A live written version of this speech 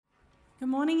Good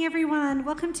morning, everyone.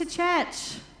 Welcome to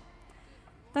church.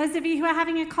 Those of you who are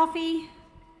having a coffee,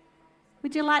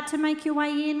 would you like to make your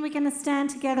way in? We're going to stand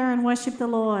together and worship the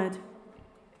Lord.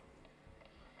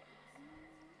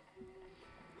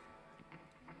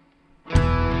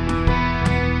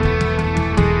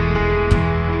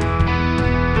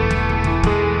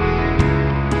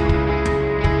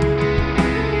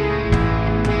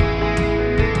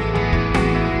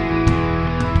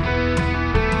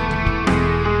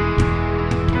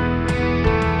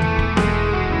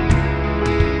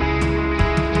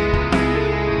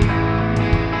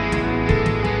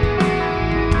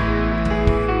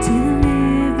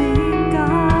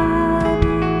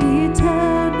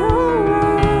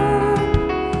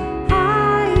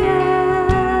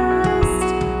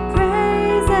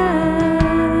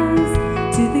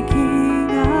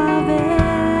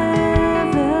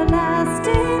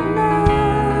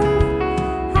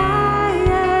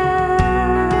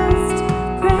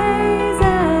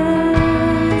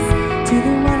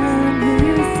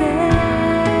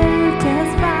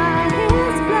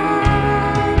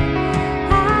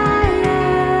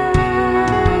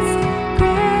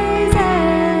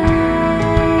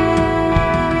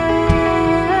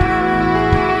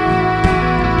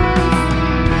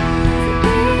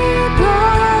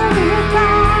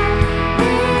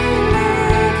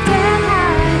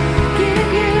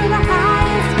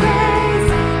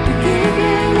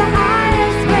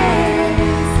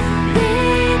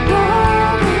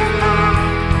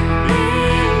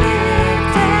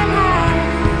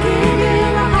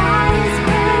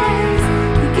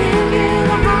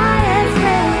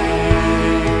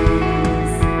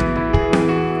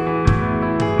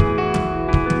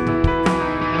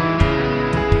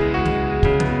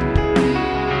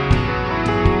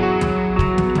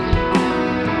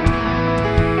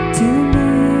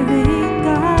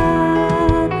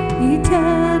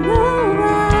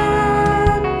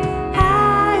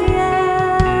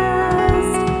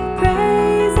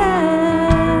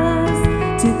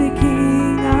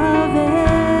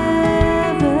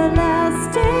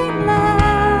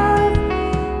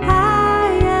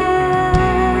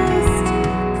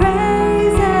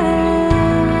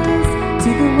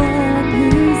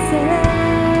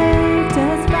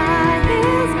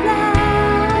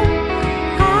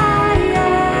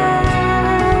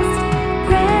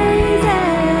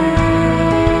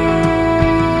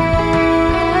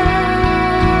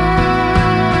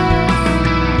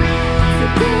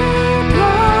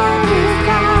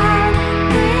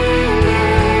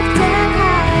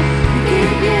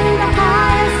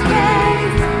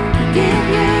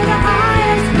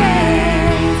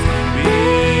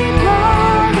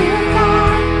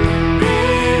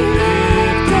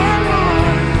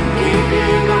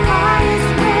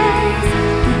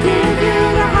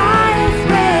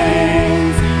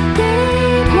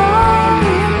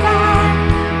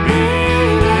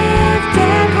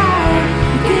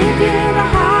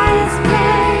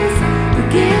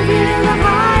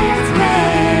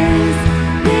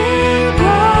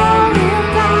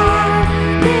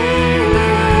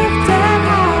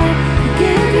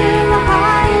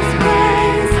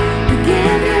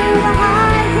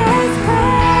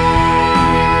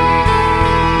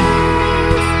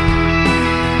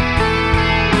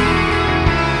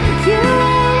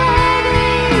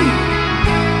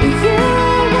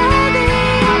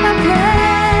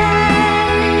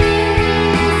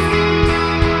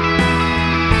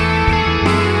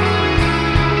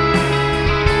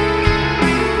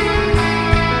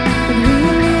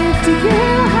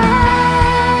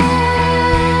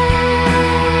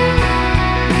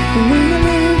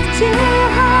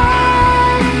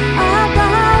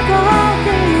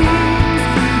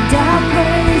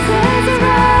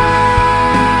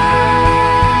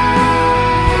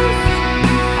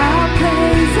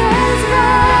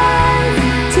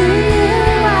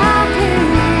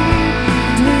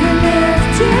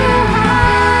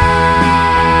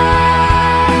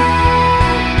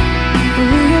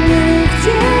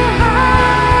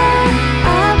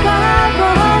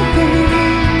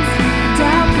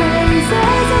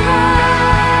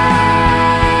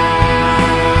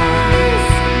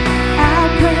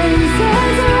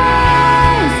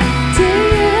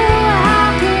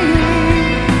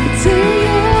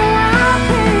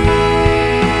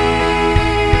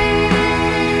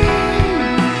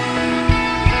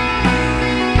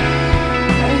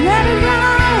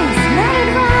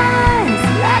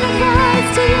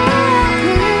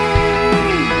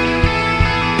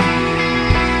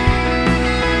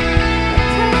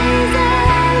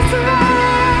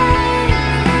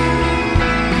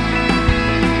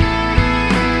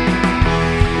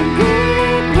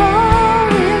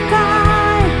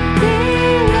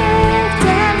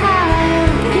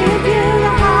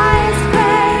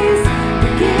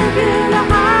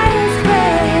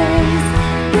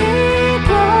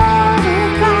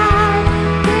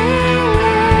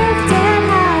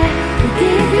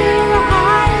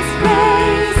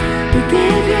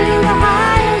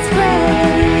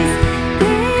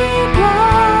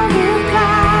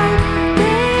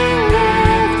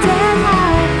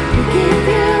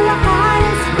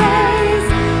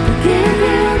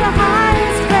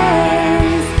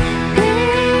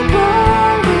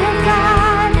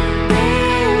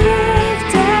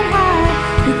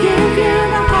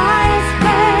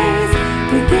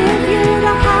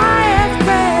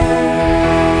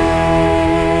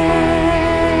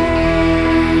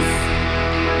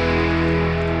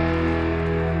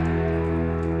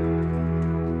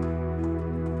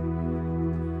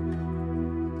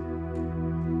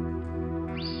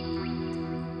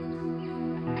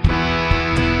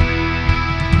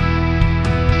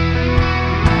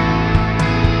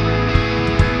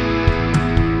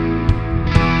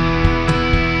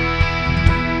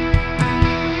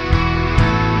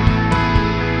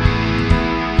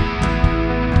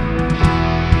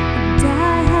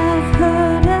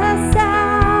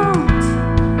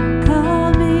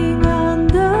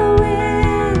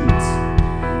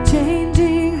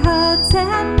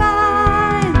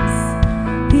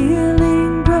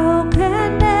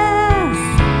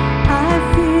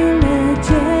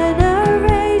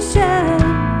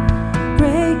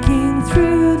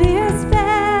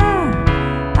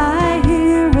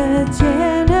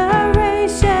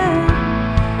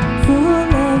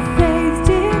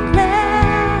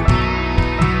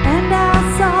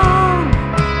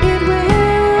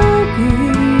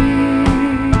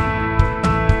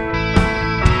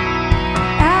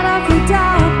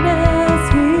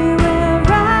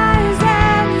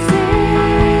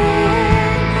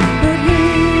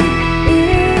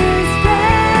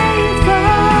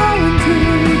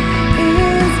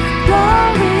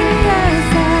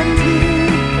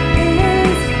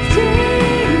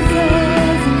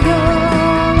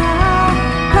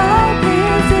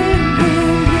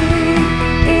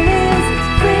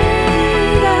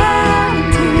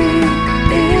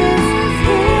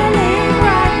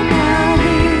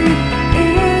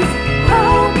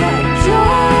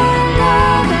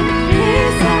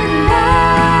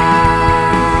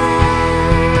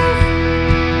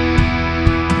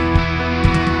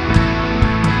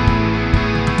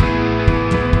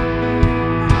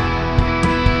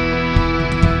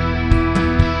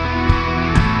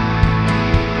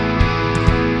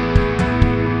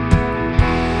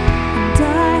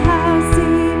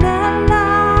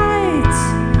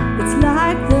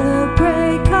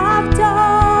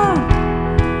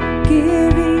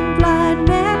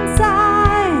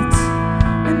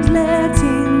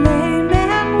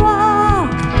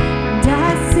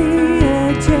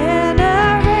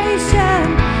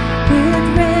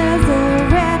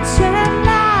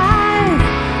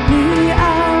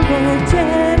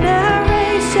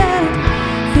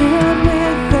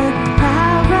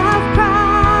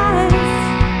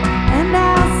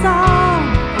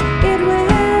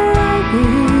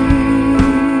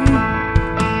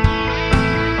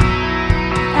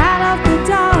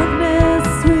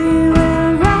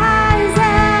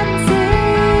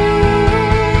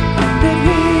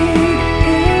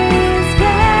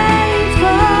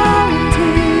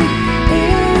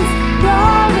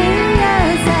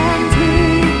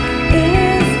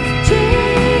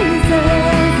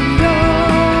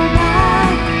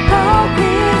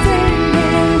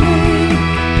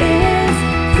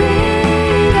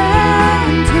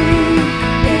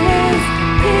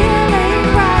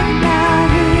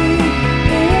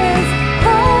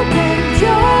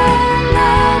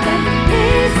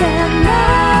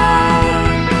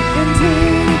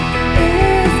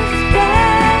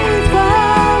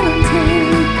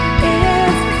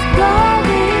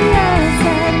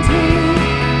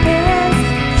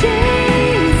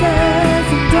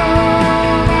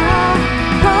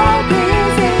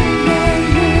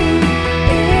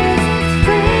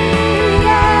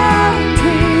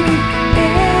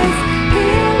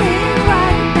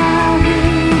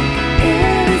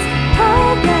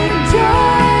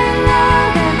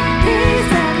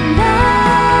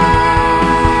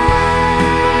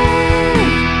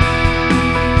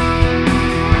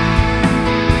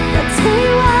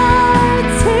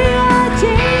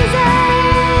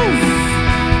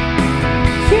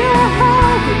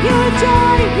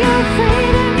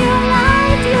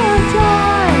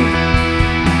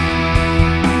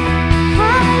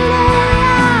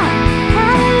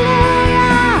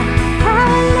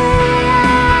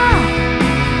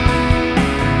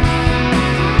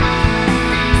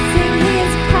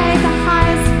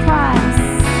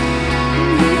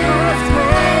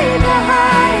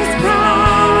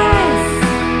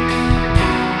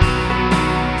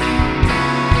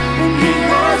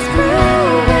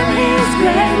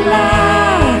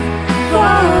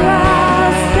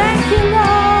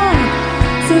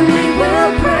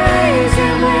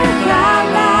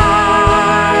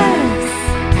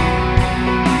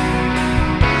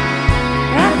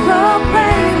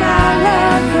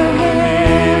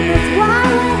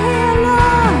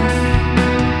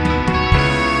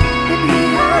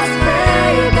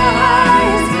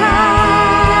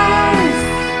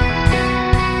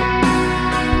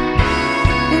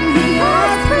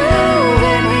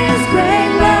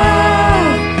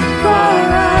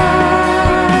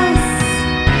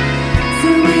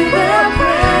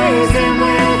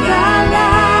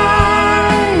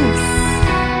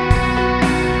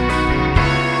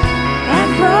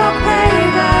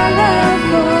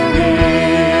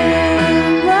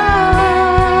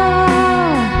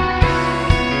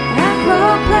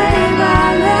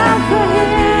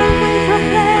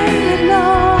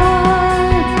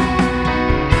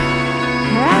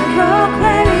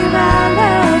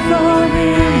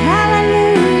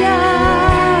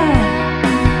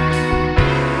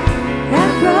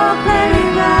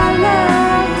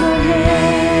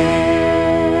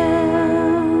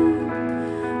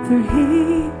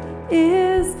 He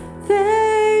is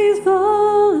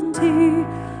faithful, and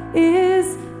He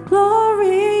is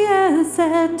glorious,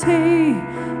 and He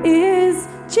is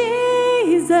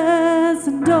Jesus,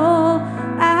 and all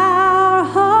our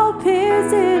hope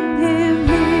is in Him.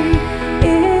 He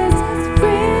is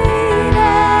freedom,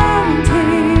 and He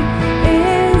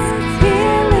is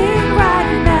healing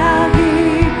right now. He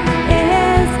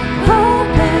is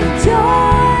hope and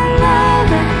joy,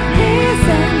 love and peace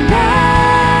and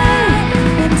life,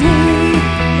 and He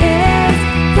is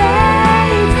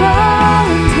faithful,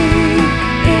 and He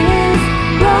is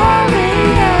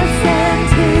glorious, and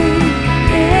He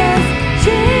is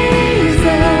Jesus,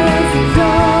 and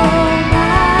all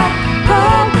my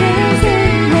hope is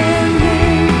in Him. He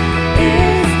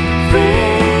is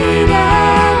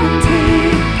freedom, and He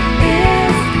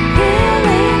is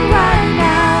healing right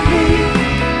now. He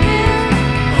is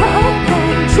hope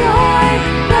and joy,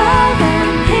 love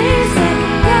and peace and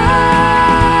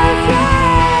life.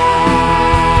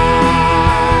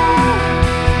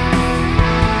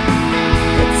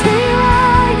 It's who you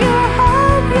are, your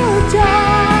hope, your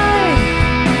joy,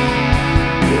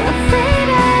 your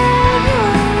freedom,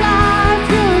 your life,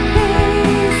 your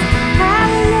peace.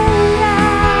 Hallelujah.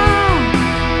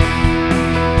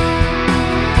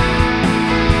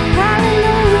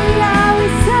 Hallelujah. We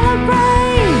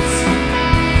celebrate.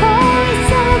 Oh, we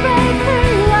celebrate who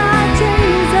you are,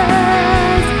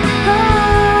 Jesus.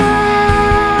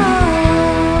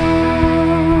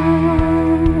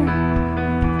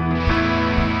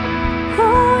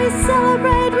 Oh, we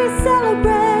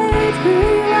celebrate who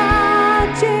you are,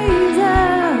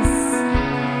 Jesus.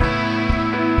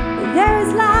 There is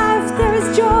life, there is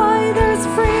joy, there is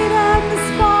freedom this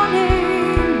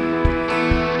morning.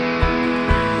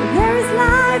 There is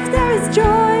life, there is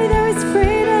joy, there is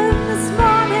freedom this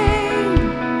morning.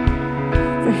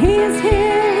 For He is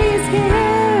here, He is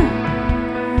here.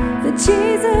 For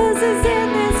Jesus is in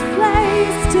this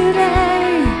place today.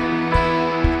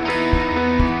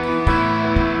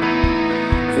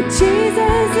 For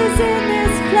Jesus is in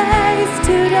this place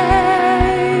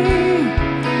today.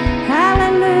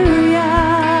 Hallelujah.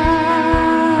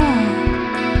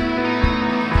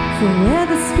 For where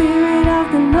the Spirit of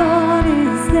the Lord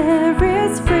is, there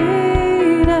is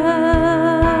freedom.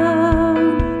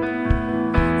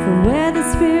 For where the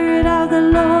Spirit of the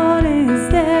Lord is,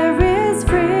 there is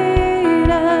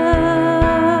freedom.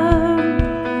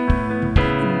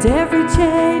 And every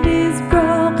chain is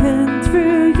broken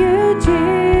through you,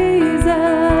 Jesus.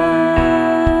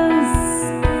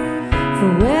 For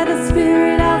where the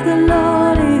Spirit of the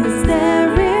Lord is,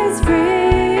 there is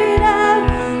freedom.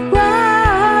 Whoa.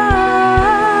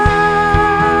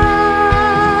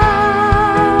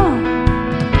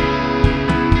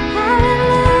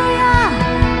 Hallelujah.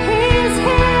 He's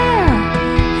here.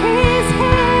 He's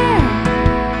here.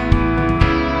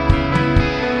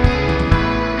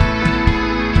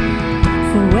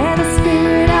 For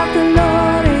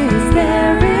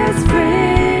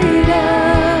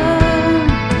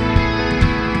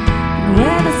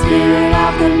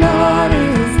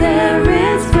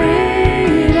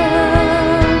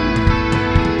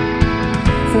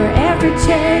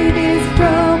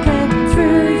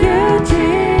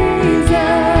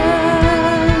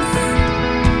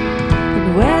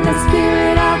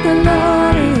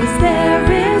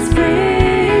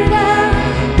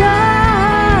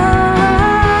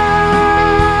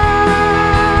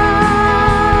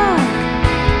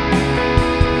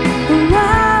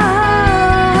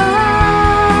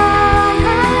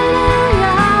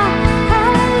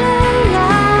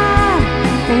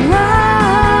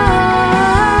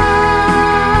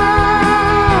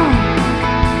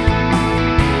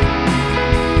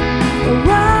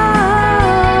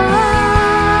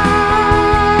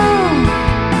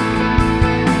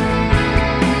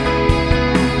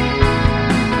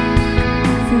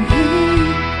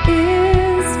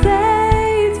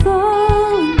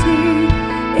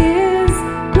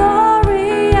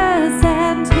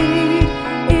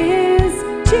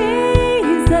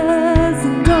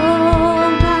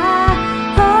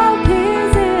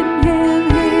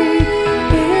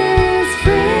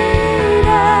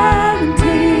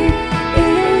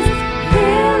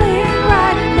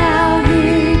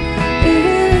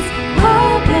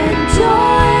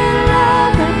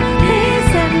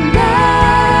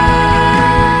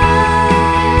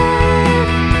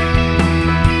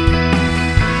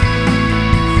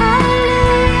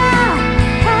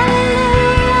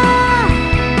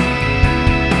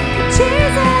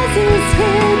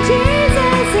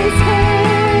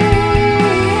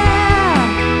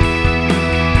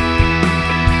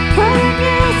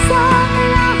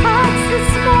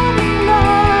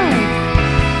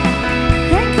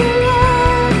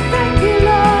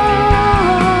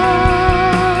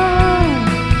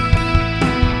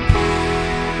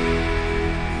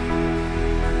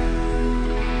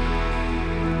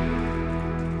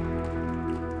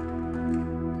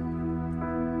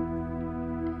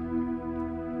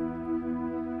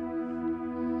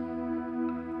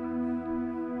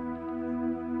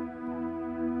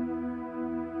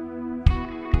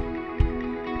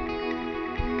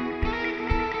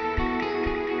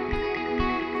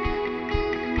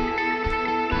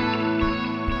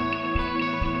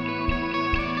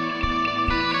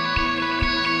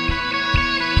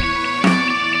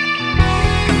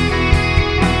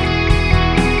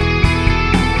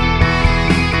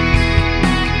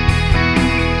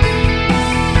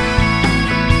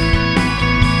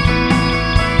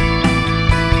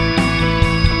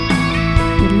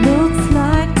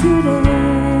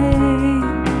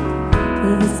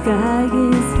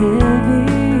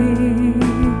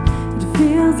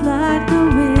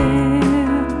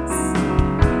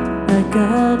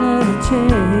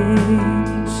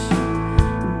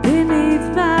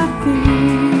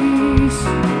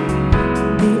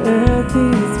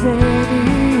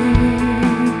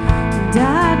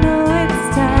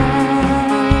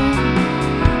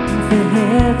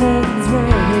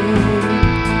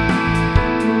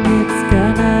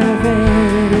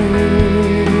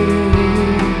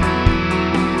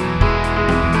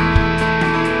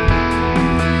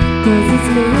 'Cause it's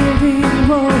living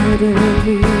water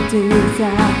we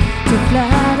desire to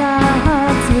flood our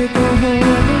hearts with the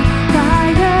holy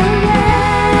fire.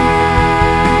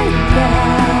 Rain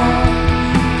down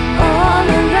all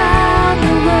around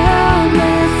the world.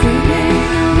 We're singing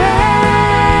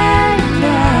rain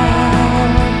down.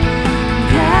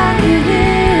 Can you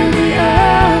hear the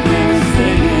earth is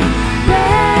singing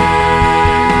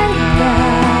rain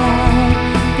down?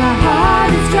 My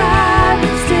heart is dry,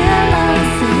 but still I'm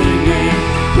singing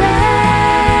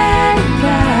rain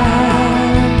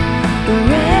down.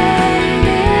 Rain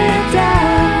it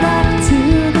down up to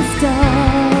the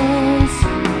stars.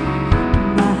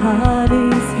 My heart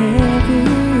is heavy.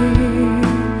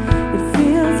 It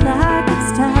feels like it's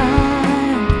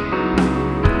time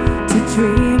to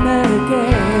dream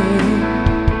again.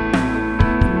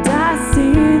 And I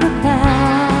see the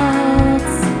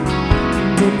clouds,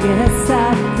 and I guess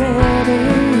I'm ready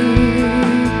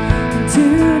to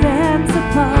dance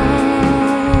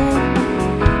upon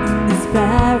this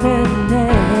barren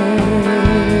land.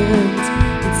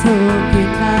 It's hope in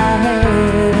my hands.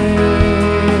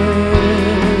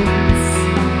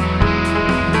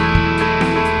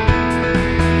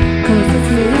 'Cause it's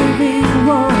living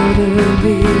water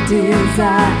we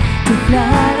desire to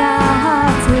flood our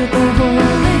hearts with the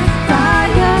holy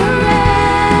fire.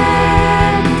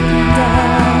 Rain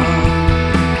down.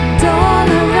 All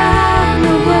around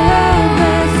the world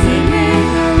we're singing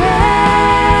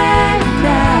rain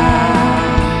down.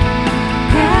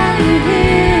 Can you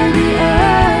hear the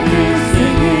earth is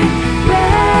singing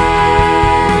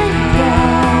rain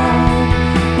down?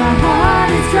 My heart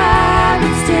is dry,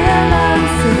 but still I'm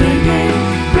singing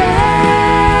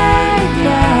rain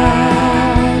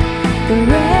down.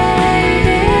 Rain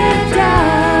it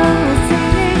down. We're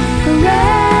singing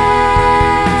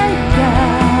rain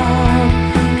down.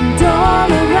 And all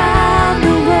around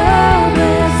the world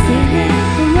we're singing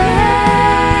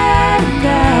rain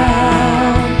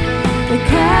down. But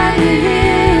can you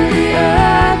hear the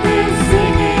earth is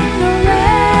singing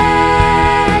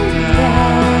rain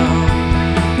down?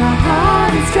 My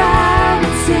heart is dry,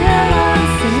 but still I'm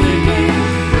singing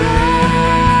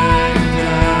rain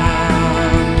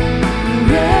down.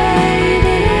 Rain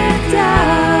it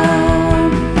down.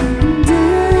 Do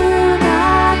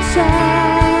not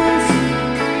trust.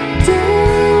 Do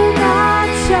not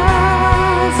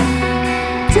trust.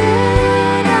 Do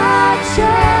not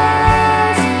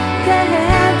trust the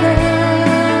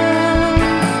heavens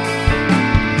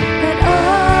that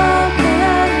open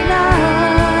up,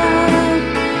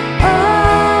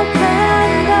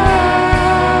 open up,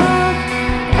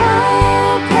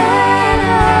 open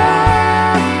up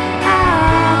our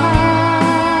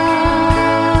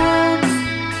hearts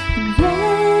and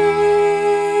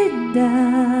rain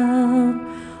down.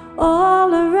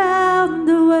 All around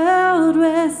the world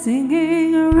we're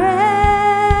singing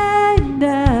rain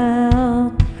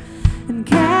down. And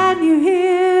can you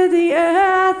hear the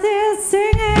earth is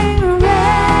singing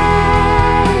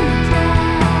rain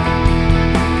down?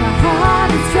 My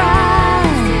heart is dry.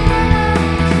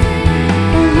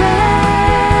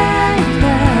 Rain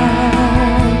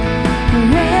down.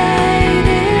 Rain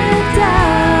it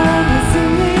down. We're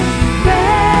singing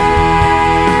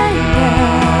rain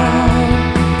down.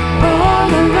 All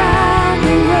around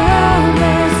the world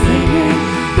we're singing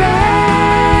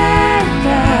rain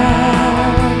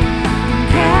down.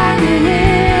 Can you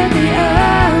hear the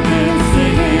earth is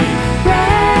singing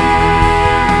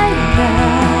rain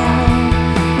down?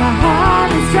 My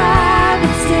heart is dry,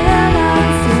 but still I'm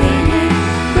singing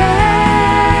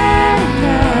rain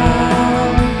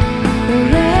down.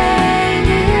 Rain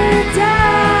it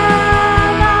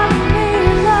down on me,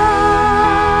 Lord.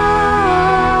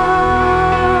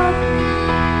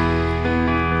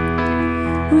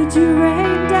 Would you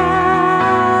rain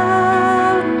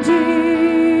down, Jesus?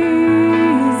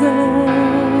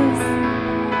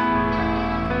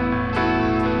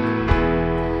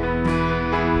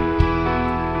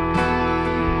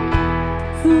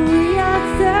 We are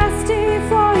thirsty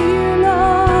for you,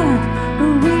 Lord.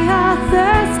 We are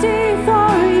thirsty for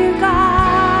you,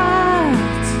 God.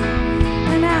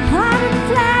 And our heart and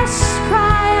flesh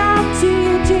cry out to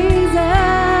you,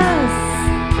 Jesus.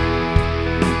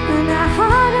 And our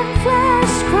heart and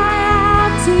flesh cry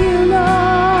out to you,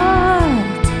 Lord.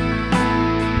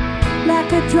 Like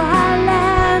a dry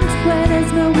land where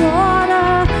there's no water,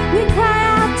 we cry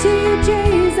out to you,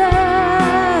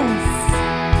 Jesus.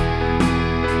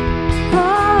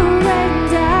 Oh, rain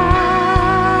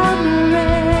down,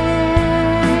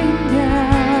 rain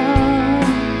down.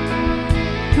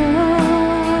 Oh,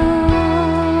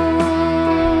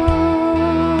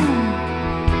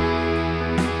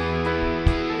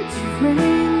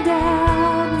 rain down.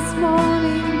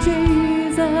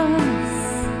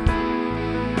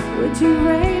 Would you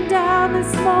rain down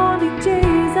this morning,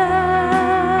 Jesus?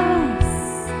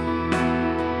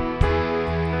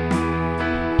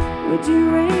 Would you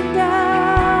rain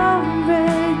down,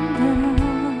 rain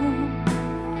down?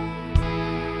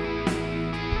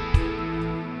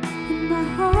 And my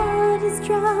heart is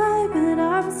dry, but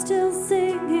I'm still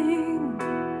singing.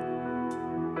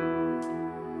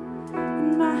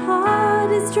 And my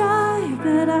heart is dry,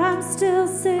 but I'm still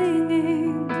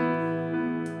singing.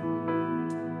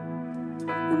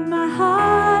 And my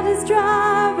heart is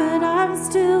dry, but I'm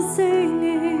still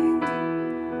singing.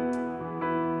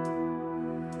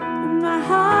 And my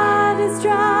heart is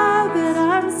dry, but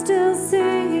I'm still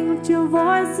singing. Lift your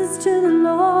voices to the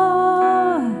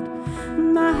Lord.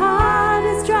 And my heart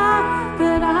is dry,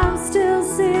 but I'm still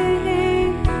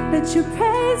singing. Let your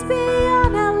praise be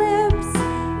on our lips.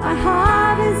 My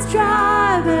heart is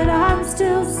dry, but I'm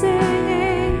still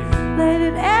singing. Let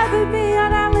it ever be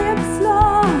on our lips,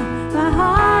 Lord. My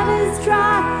heart is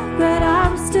dry, but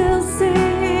I'm still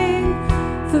singing.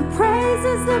 For praise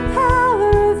is the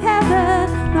power of heaven.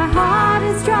 My heart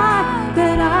is dry,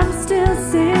 but I'm still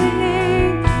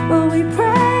singing. Oh, we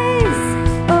praise,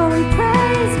 oh, we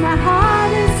praise. My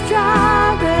heart is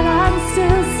dry, but I'm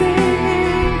still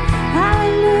singing.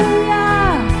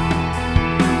 Hallelujah.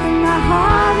 And my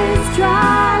heart is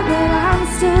dry, but I'm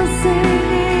still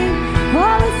singing.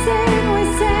 Oh, we sing, we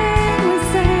sing, we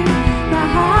sing. My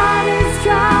heart is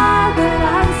dry, but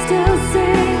I'm still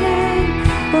singing.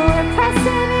 Oh, we're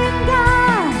pressing in,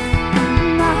 God.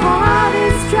 My heart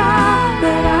is dry,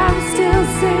 but I'm still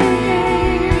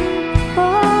singing.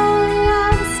 Oh,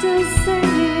 I'm still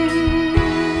singing.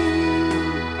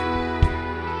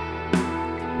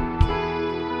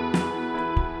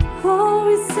 Oh,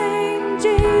 we sing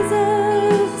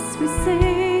Jesus, we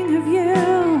sing of you.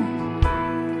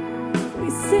 We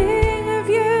sing of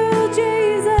you,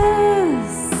 Jesus.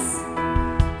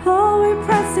 Oh, we're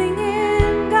pressing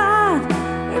in, God.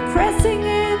 We're pressing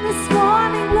in this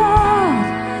morning, Lord.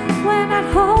 We're not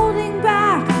holding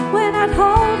back. We're not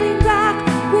holding back.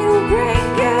 We will bring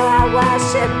you our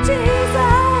worship,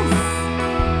 Jesus.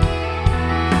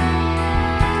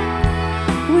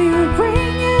 We will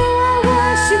bring you our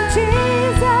worship,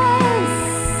 Jesus.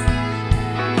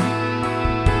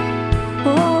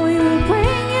 Oh, we will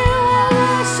bring you our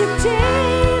worship,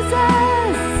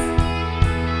 Jesus.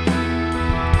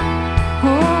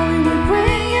 Oh, we will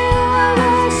bring you our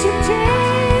worship,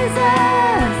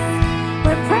 Jesus.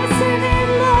 We're pressing in,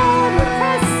 Lord. We're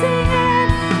pressing in.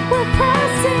 We're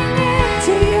pressing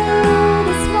into you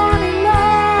this morning,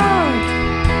 Lord.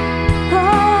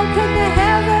 Open the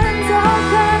heavens, God.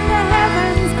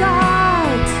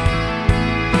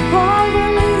 Oh,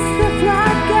 release the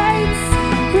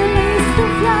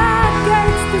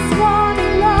floodgates this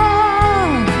morning,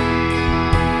 Lord.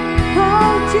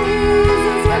 Oh,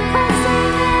 Jesus, we're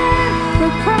pressing in,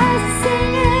 we're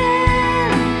pressing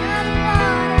in.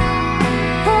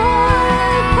 Oh,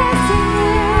 we're pressing in.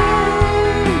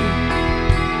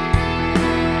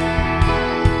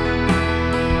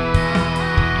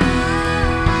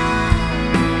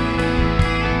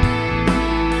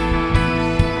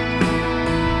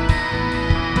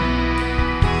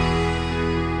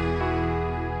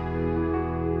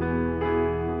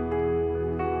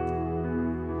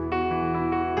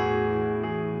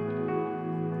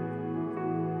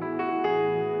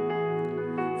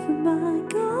 For my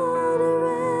God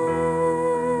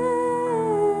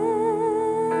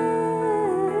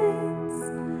reigns.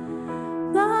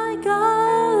 My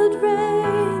God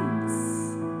reigns.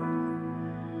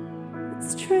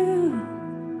 It's true.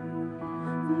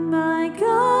 My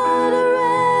God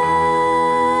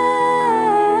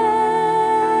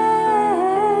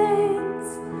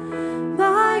reigns.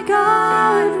 My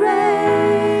God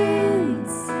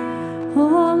reigns.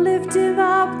 Oh, lift him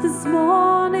up this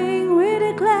morning. We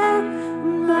declare,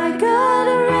 my God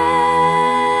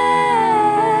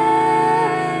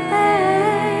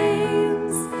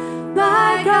reigns.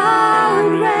 My God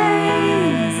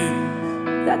reigns.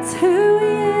 That's who he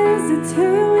is. It's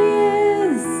who he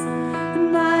is.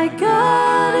 My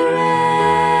God reigns.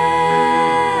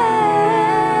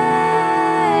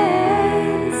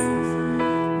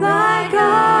 My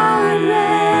God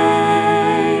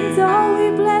reigns. Oh, we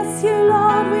bless you,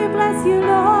 Lord. We bless you,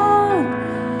 Lord.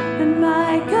 And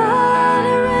my God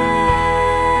reigns.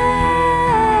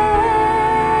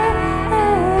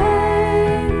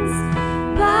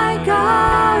 My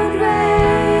God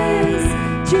reigns.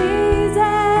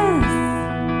 Jesus.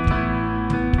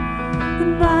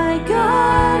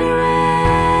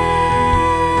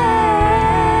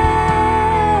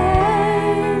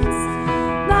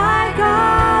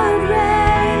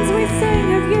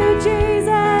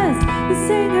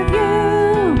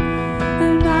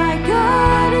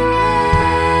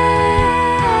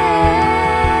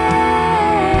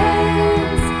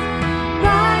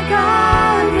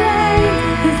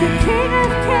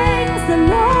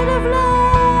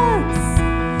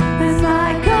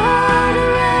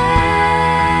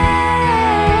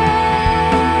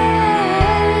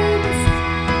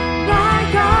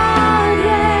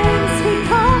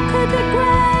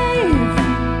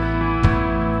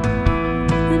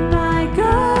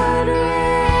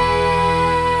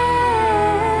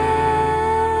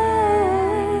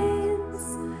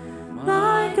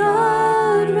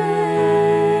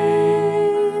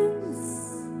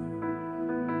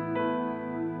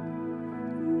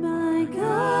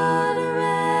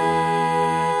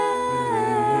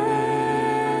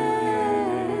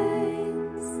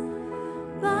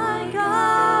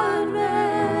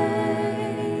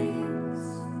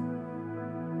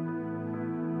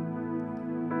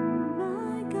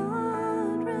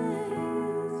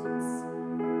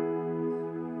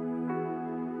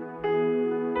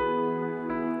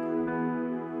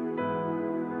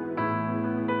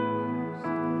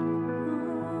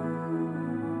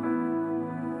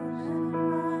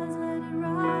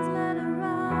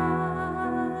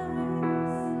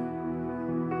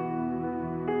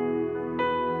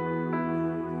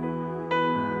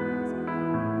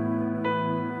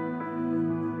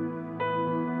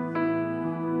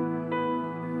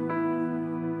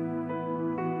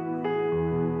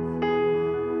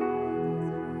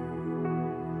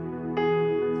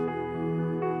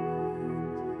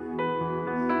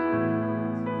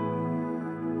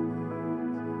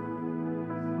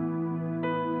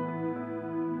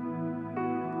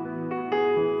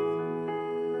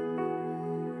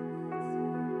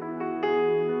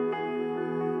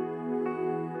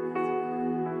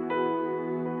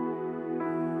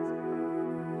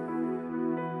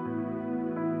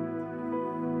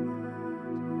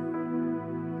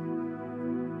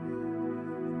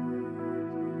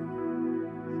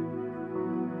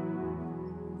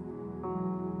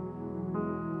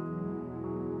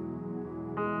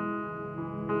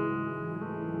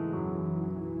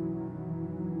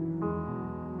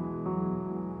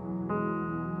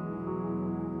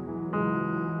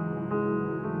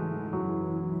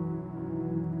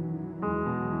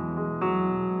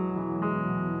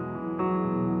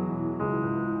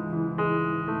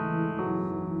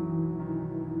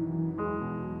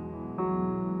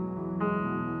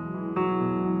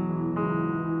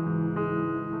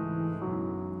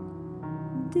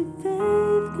 If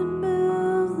faith can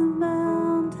move the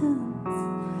mountains,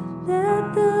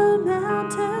 let the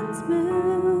mountains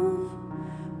move.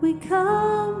 We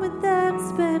come with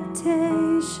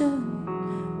expectation.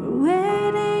 We're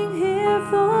waiting here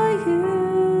for you.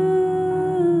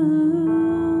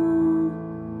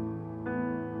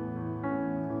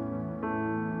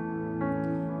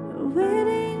 We're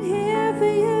waiting here for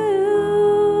you.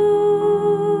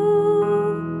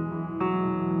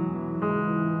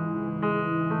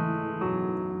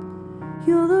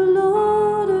 You're the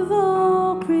Lord of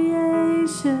all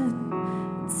creation.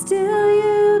 Still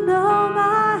you know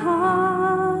my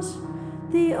heart,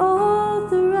 the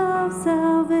author of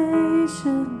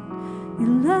salvation. You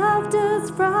loved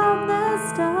us from the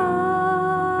start.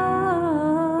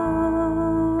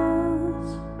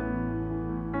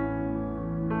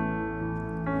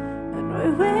 And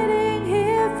we're waiting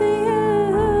here for you.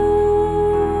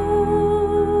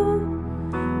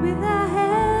 With our hands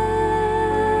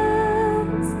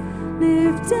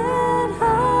lifted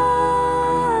high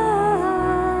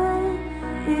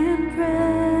in praise,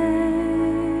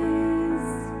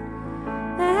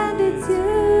 and it's you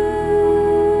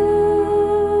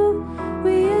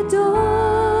we adore,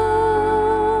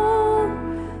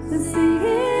 the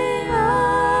singing hallelujah.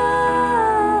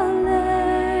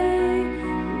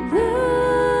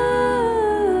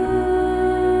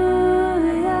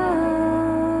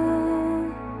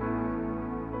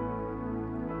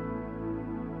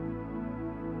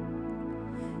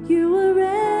 You are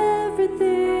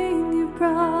everything you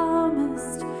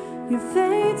promised. Your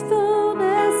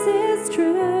faithfulness is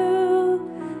true,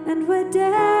 and we're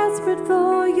desperate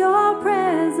for your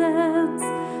presence.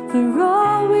 For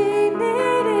all we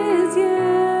need is you.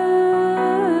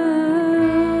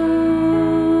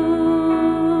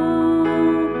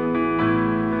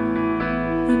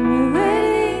 And we're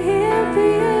waiting here for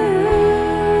you.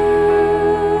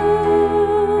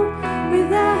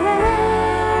 With our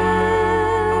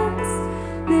hands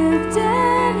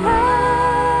lifted high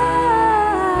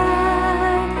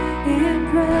in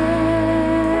praise,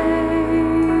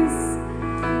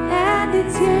 and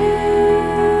it's you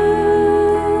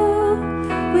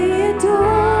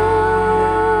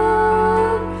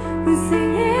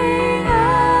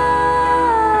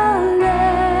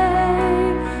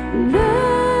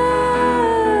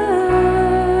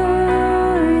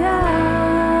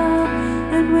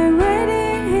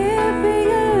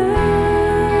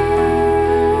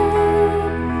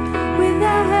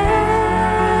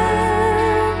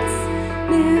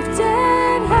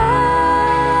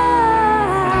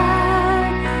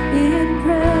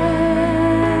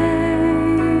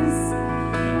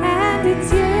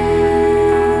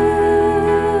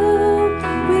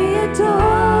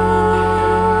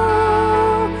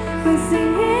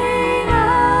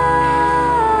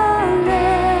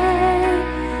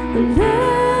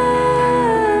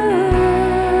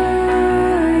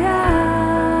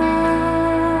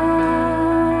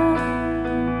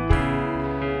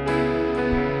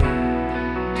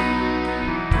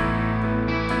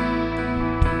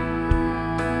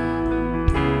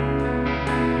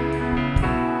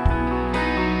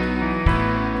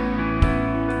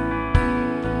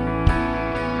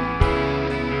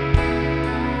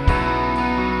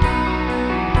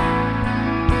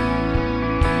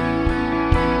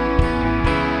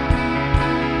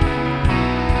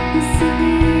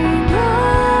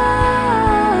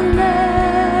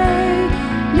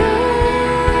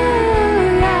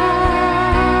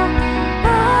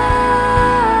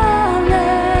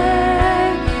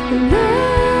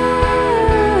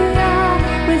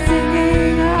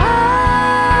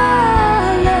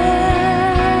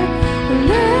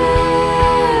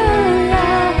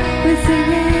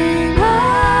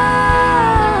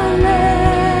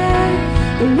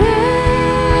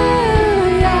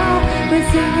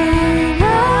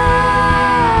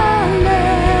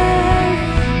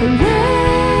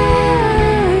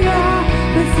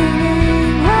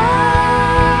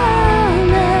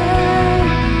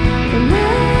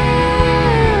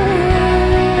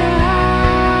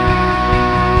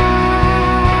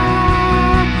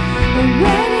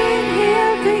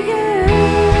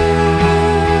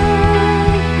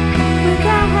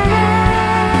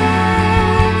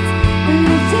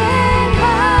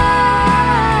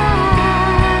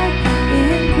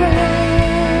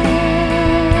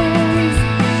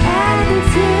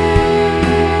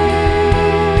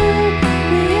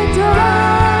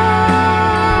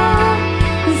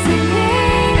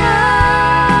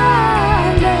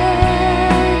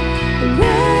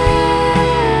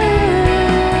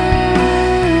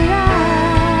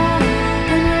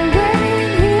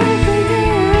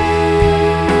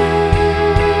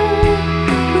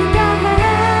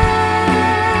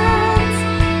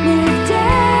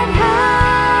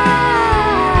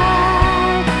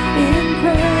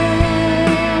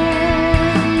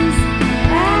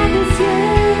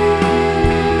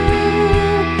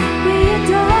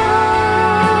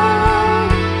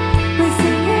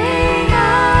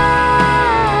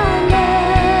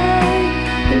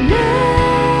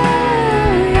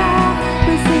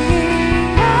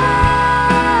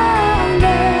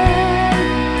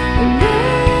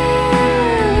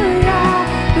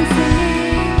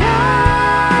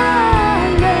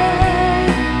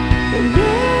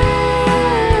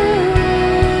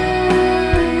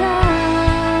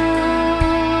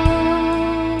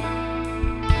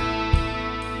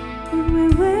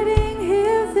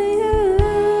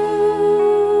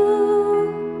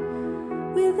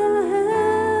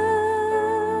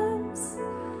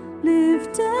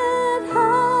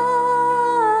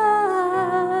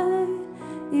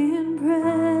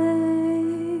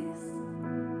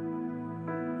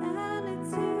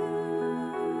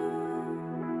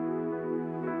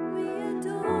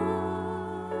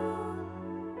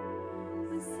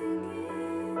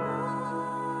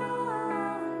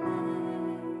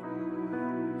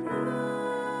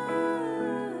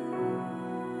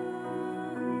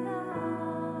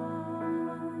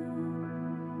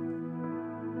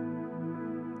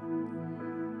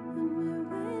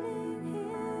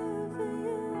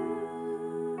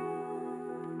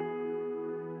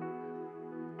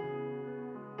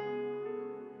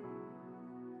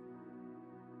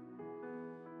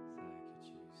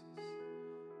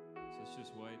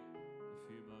just wait.